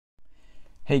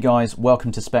Hey guys,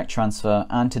 welcome to Spec Transfer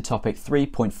and to topic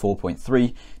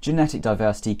 3.4.3, genetic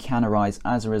diversity can arise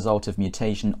as a result of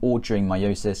mutation or during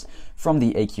meiosis from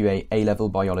the AQA A-Level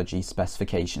Biology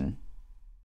specification.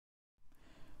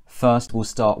 First, we'll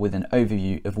start with an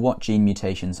overview of what gene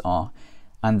mutations are,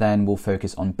 and then we'll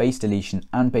focus on base deletion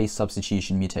and base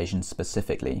substitution mutations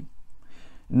specifically.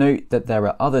 Note that there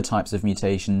are other types of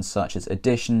mutations such as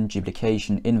addition,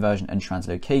 duplication, inversion and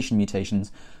translocation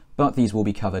mutations, but these will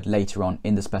be covered later on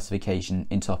in the specification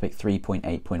in topic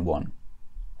 3.8.1.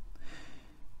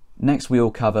 Next, we'll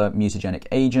cover mutagenic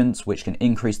agents, which can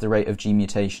increase the rate of gene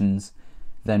mutations.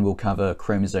 Then we'll cover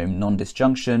chromosome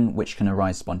non-disjunction, which can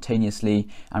arise spontaneously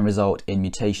and result in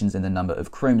mutations in the number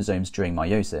of chromosomes during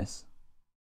meiosis.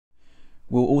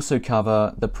 We'll also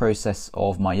cover the process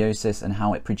of meiosis and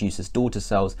how it produces daughter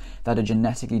cells that are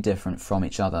genetically different from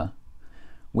each other.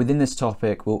 Within this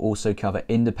topic, we'll also cover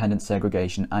independent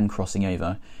segregation and crossing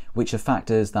over, which are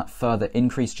factors that further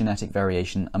increase genetic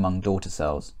variation among daughter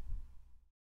cells.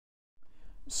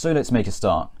 So let's make a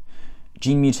start.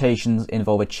 Gene mutations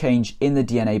involve a change in the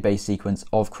DNA base sequence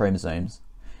of chromosomes.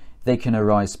 They can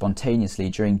arise spontaneously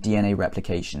during DNA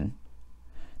replication.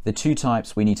 The two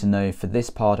types we need to know for this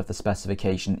part of the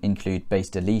specification include base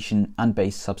deletion and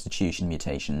base substitution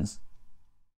mutations.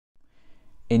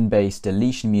 In base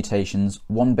deletion mutations,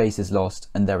 one base is lost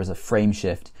and there is a frame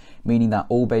shift, meaning that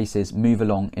all bases move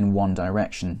along in one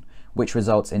direction, which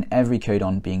results in every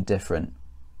codon being different.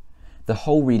 The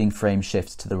whole reading frame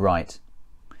shifts to the right.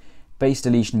 Base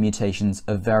deletion mutations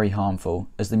are very harmful,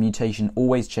 as the mutation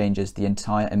always changes the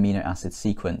entire amino acid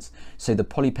sequence, so the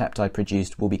polypeptide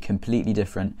produced will be completely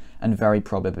different and very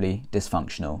probably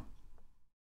dysfunctional.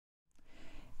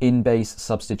 In base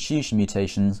substitution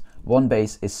mutations, one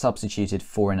base is substituted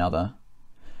for another.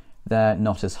 They're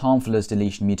not as harmful as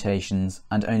deletion mutations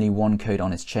and only one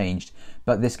codon is changed,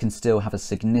 but this can still have a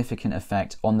significant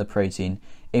effect on the protein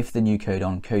if the new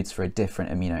codon codes for a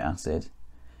different amino acid.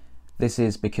 This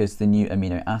is because the new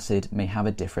amino acid may have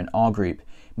a different R group,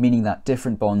 meaning that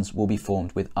different bonds will be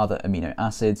formed with other amino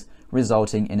acids,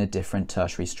 resulting in a different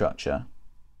tertiary structure.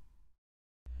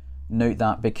 Note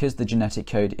that because the genetic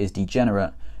code is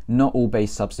degenerate, not all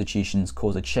base substitutions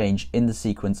cause a change in the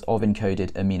sequence of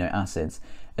encoded amino acids,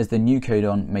 as the new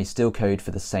codon may still code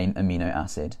for the same amino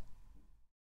acid.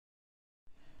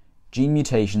 Gene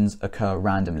mutations occur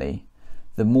randomly.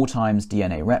 The more times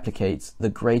DNA replicates, the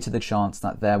greater the chance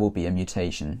that there will be a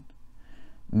mutation.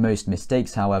 Most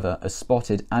mistakes, however, are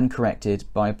spotted and corrected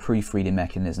by a proofreading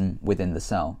mechanism within the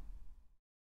cell.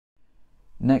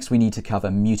 Next, we need to cover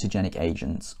mutagenic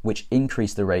agents, which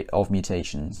increase the rate of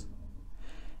mutations.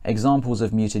 Examples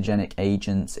of mutagenic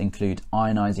agents include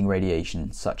ionizing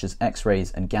radiation, such as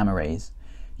X-rays and gamma rays,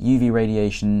 UV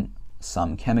radiation,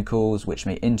 some chemicals which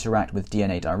may interact with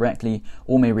DNA directly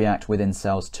or may react within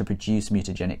cells to produce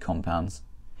mutagenic compounds,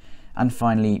 and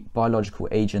finally biological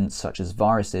agents such as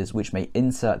viruses which may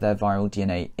insert their viral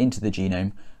DNA into the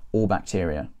genome, or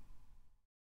bacteria.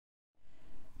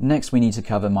 Next, we need to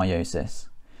cover meiosis.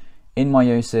 In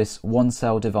meiosis, one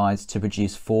cell divides to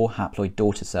produce 4 haploid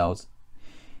daughter cells.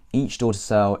 Each daughter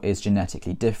cell is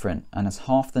genetically different and has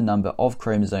half the number of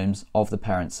chromosomes of the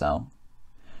parent cell.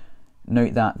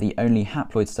 Note that the only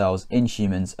haploid cells in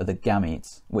humans are the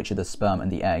gametes, which are the sperm and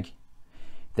the egg.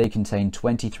 They contain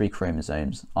 23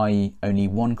 chromosomes, i.e. only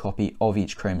one copy of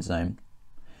each chromosome.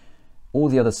 All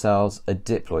the other cells are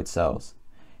diploid cells.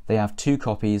 They have 2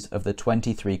 copies of the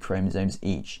 23 chromosomes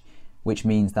each, which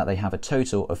means that they have a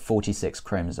total of 46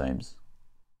 chromosomes.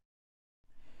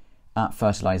 At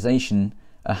fertilization,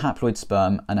 a haploid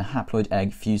sperm and a haploid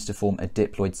egg fuse to form a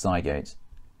diploid zygote.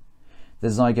 The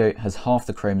zygote has half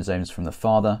the chromosomes from the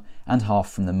father and half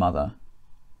from the mother.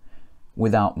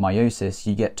 Without meiosis,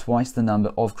 you get twice the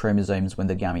number of chromosomes when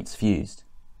the gametes fused.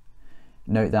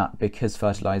 Note that because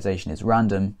fertilization is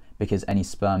random, because any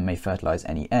sperm may fertilize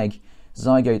any egg,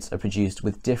 zygotes are produced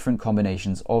with different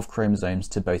combinations of chromosomes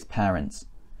to both parents.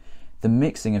 The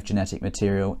mixing of genetic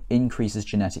material increases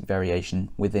genetic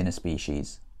variation within a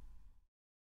species.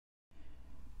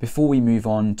 Before we move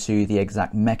on to the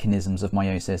exact mechanisms of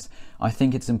meiosis, I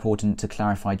think it's important to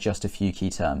clarify just a few key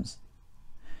terms.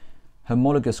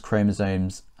 Homologous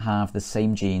chromosomes have the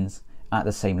same genes at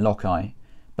the same loci,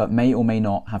 but may or may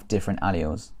not have different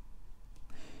alleles.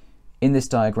 In this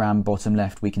diagram, bottom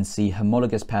left, we can see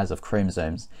homologous pairs of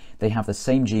chromosomes. They have the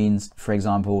same genes, for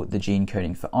example, the gene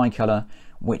coding for eye color,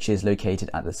 which is located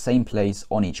at the same place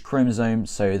on each chromosome,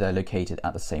 so they're located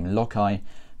at the same loci,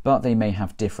 but they may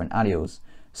have different alleles.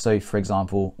 So, for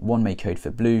example, one may code for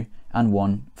blue and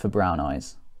one for brown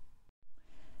eyes.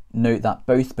 Note that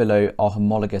both below are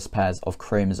homologous pairs of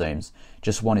chromosomes,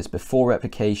 just one is before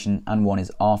replication and one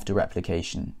is after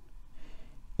replication.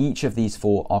 Each of these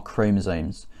four are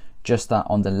chromosomes, just that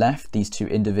on the left these two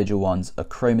individual ones are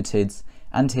chromatids,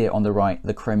 and here on the right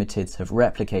the chromatids have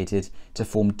replicated to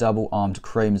form double-armed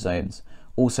chromosomes,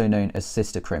 also known as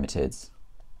sister chromatids.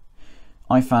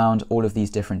 I found all of these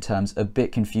different terms a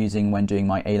bit confusing when doing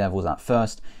my A-levels at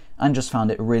first, and just found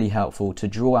it really helpful to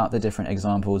draw out the different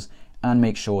examples and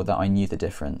make sure that I knew the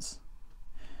difference.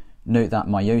 Note that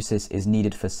meiosis is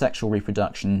needed for sexual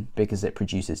reproduction because it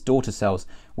produces daughter cells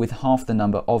with half the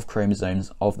number of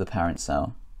chromosomes of the parent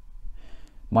cell.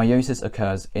 Meiosis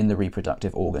occurs in the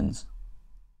reproductive organs.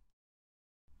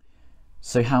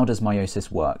 So how does meiosis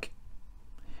work?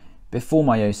 Before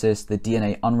meiosis, the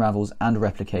DNA unravels and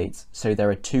replicates, so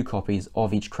there are two copies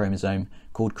of each chromosome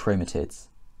called chromatids.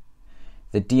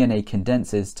 The DNA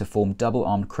condenses to form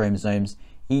double-armed chromosomes,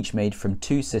 each made from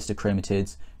two sister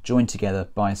chromatids joined together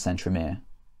by a centromere.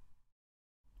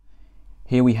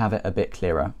 Here we have it a bit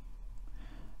clearer.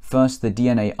 First, the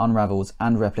DNA unravels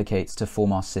and replicates to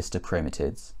form our sister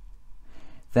chromatids.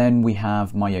 Then we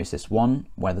have meiosis 1,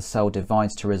 where the cell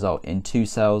divides to result in two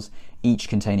cells, each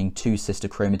containing two sister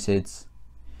chromatids.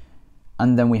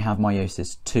 And then we have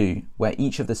meiosis 2, where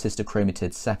each of the sister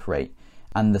chromatids separate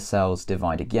and the cells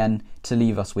divide again to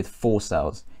leave us with four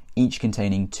cells, each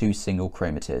containing two single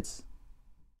chromatids.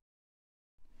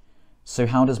 So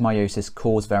how does meiosis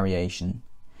cause variation?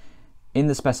 In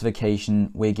the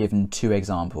specification, we're given two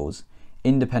examples,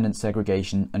 independent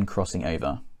segregation and crossing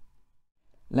over.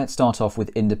 Let's start off with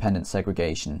independent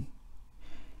segregation.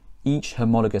 Each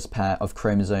homologous pair of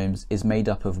chromosomes is made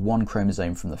up of one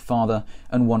chromosome from the father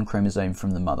and one chromosome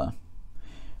from the mother.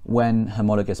 When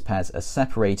homologous pairs are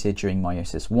separated during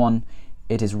meiosis 1,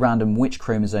 it is random which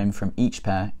chromosome from each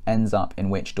pair ends up in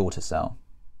which daughter cell.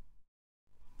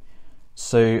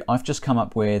 So I've just come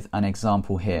up with an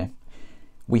example here.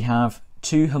 We have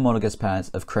two homologous pairs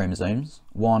of chromosomes.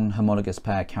 One homologous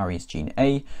pair carries gene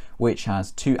A, which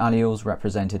has two alleles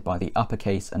represented by the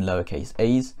uppercase and lowercase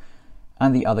a's,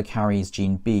 and the other carries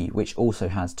gene B, which also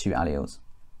has two alleles.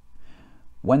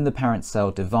 When the parent cell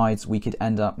divides, we could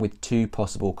end up with two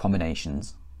possible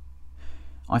combinations.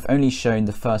 I've only shown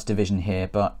the first division here,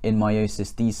 but in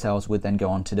meiosis these cells would then go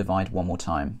on to divide one more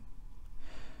time.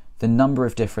 The number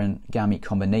of different gamete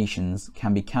combinations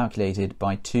can be calculated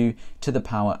by 2 to the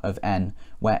power of n,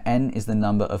 where n is the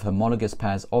number of homologous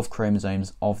pairs of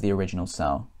chromosomes of the original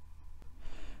cell.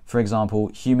 For example,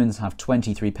 humans have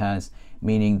 23 pairs,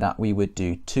 meaning that we would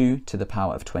do 2 to the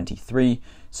power of 23,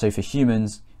 so for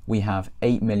humans we have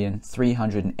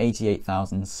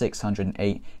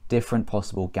 8,388,608 different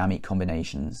possible gamete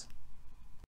combinations.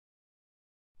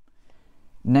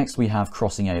 Next we have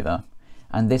crossing over,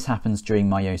 and this happens during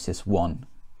meiosis 1.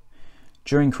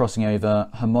 During crossing over,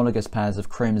 homologous pairs of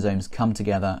chromosomes come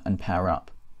together and pair up.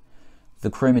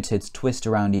 The chromatids twist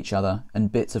around each other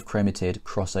and bits of chromatid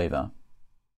cross over.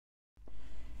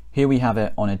 Here we have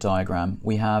it on a diagram.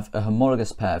 We have a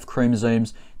homologous pair of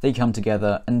chromosomes, they come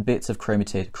together and bits of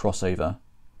chromatid cross over.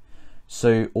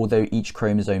 So although each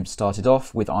chromosome started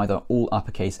off with either all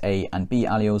uppercase A and B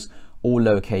alleles or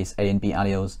lowercase a and B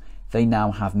alleles, they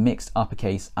now have mixed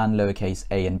uppercase and lowercase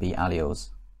a and B alleles.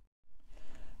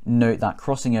 Note that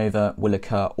crossing over will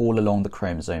occur all along the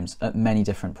chromosomes at many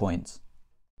different points.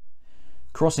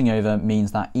 Crossing over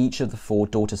means that each of the four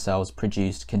daughter cells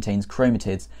produced contains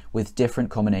chromatids with different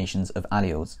combinations of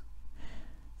alleles.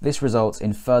 This results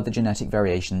in further genetic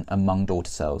variation among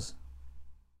daughter cells.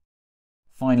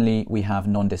 Finally, we have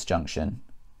non-disjunction.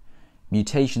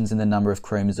 Mutations in the number of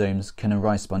chromosomes can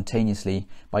arise spontaneously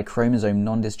by chromosome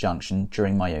non-disjunction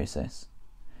during meiosis.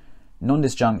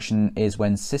 Non-disjunction is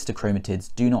when sister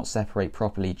chromatids do not separate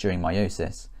properly during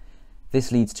meiosis.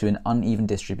 This leads to an uneven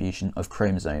distribution of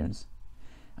chromosomes,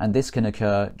 and this can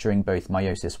occur during both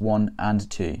meiosis 1 and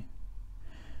 2.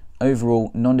 Overall,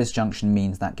 non-disjunction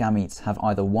means that gametes have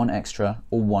either one extra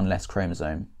or one less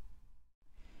chromosome.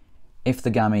 If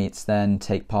the gametes then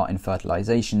take part in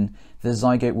fertilization, the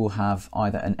zygote will have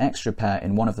either an extra pair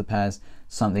in one of the pairs,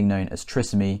 something known as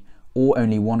trisomy, or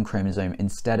only one chromosome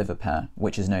instead of a pair,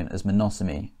 which is known as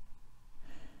monosomy.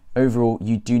 Overall,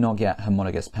 you do not get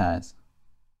homologous pairs.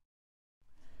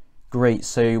 Great,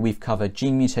 so we've covered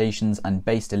gene mutations and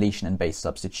base deletion and base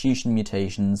substitution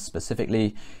mutations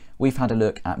specifically. We've had a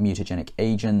look at mutagenic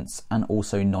agents and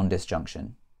also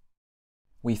non-disjunction.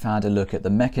 We've had a look at the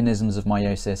mechanisms of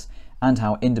meiosis and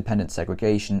how independent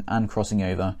segregation and crossing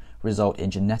over result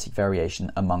in genetic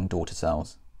variation among daughter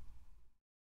cells.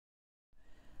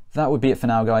 That would be it for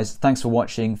now, guys. Thanks for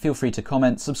watching. Feel free to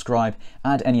comment, subscribe,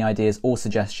 add any ideas or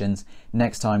suggestions.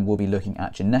 Next time we'll be looking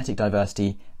at genetic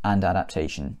diversity and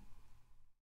adaptation.